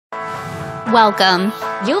Welcome.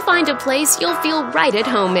 You'll find a place you'll feel right at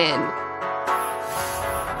home in.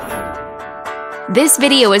 This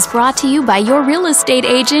video is brought to you by your real estate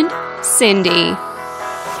agent, Cindy.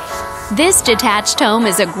 This detached home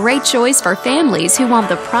is a great choice for families who want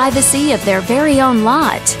the privacy of their very own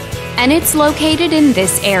lot, and it's located in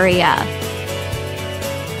this area.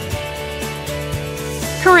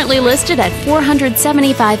 Currently listed at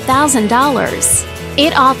 $475,000,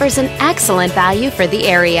 it offers an excellent value for the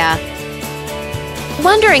area.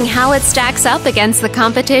 Wondering how it stacks up against the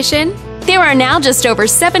competition? There are now just over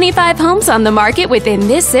 75 homes on the market within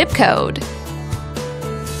this zip code.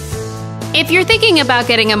 If you're thinking about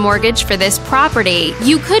getting a mortgage for this property,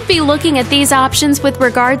 you could be looking at these options with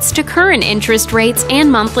regards to current interest rates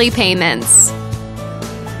and monthly payments.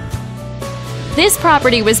 This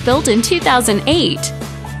property was built in 2008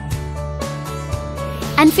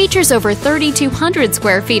 and features over 3,200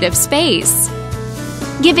 square feet of space,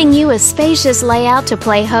 giving you a spacious layout to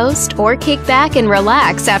play host or kick back and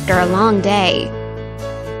relax after a long day.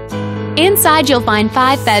 Inside you'll find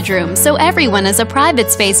 5 bedrooms, so everyone has a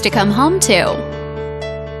private space to come home to,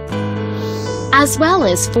 as well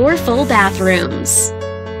as 4 full bathrooms.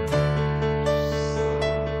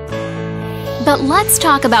 But let's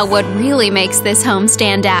talk about what really makes this home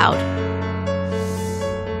stand out.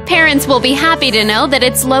 Parents will be happy to know that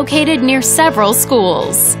it's located near several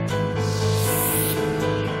schools.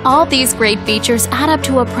 All these great features add up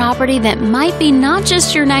to a property that might be not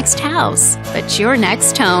just your next house, but your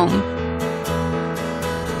next home.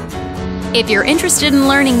 If you're interested in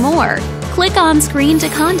learning more, click on screen to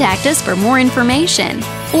contact us for more information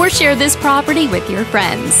or share this property with your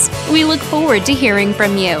friends. We look forward to hearing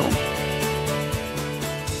from you.